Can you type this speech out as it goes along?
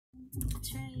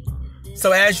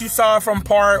So as you saw from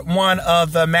part 1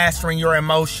 of the mastering your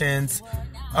emotions,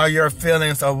 your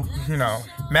feelings of,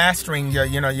 mastering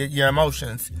your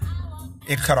emotions.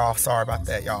 It cut off. Sorry about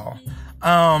that, y'all.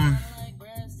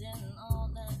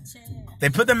 They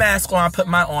put the mask on, I put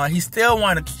mine on. He still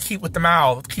wanted to keep with the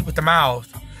mouth.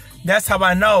 That's how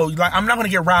I know. Like, I'm not going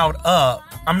to get riled up.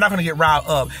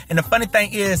 And the funny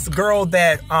thing is, the girl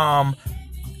that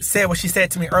said what she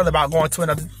said to me earlier about going to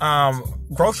another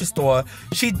grocery store,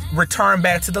 she returned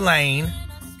back to the lane,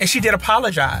 and she did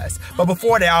apologize. But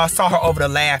before that, I saw her over there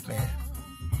laughing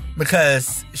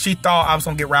because she thought I was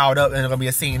going to get riled up and it was going to be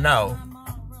a scene. No.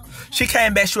 She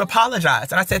came back, she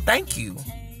apologized, and I said, thank you.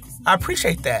 I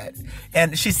appreciate that.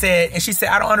 And she said,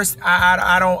 I don't understand.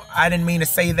 I didn't mean to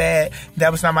say that.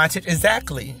 That was not my intention.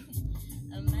 Exactly.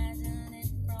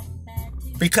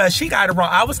 Because she got it wrong.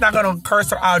 I was not going to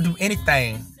curse her out or do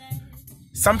anything.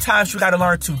 Sometimes you got to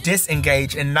learn to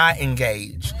disengage and not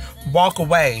engage. Walk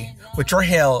away with your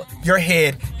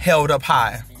head held up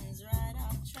high.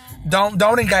 Don't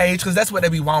engage, because that's what they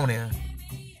be wanting.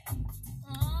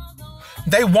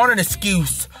 They want an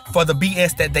excuse for the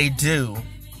BS that they do.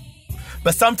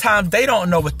 But sometimes they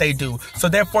don't know what they do. So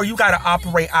therefore, you got to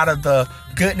operate out of the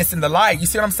goodness and the light. You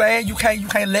see what I'm saying? You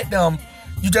can't let them.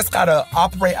 You just got to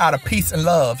operate out of peace and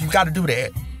love. You got to do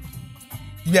that.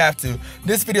 You have to.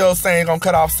 This video is saying gonna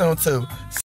cut off soon too.